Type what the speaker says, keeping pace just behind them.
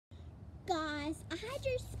guys, I do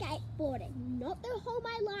skateboarding, not the whole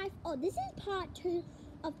my life. Oh, this is part 2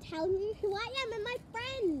 of telling you who I am and my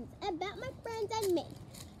friends, about my friends and me.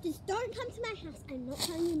 Just don't come to my house. I'm not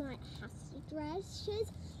telling you my house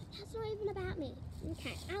addresses. That's not even about me.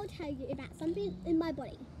 Okay, I'll tell you about something in my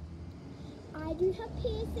body. I do have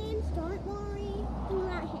piercings, don't worry.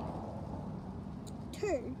 Right here.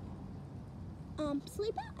 2.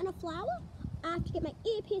 Sleeper and a flower. I have to get my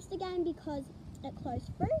ear pierced again because it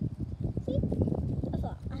closed through. See? A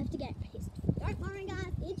flower. I have to get it pierced. Don't worry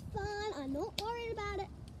guys, it's fun. I'm not worried about it.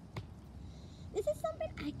 This is something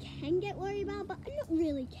I can get worried about, but I don't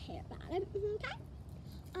really care about it. Okay?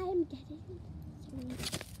 I am getting some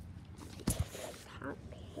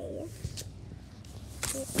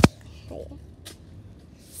hair.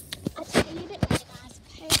 I'll tell you a bit later, guys.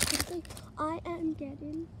 Okay, quickly. I am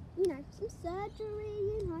getting, some surgery.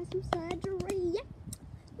 Some surgery. Yeah.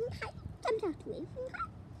 Okay, come talk to me.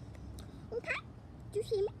 Okay. Did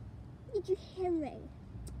you hear me? Did you hear me?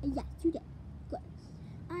 Yes, you did. Good.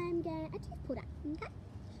 I'm getting a tooth pulled out. Okay.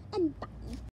 And bye.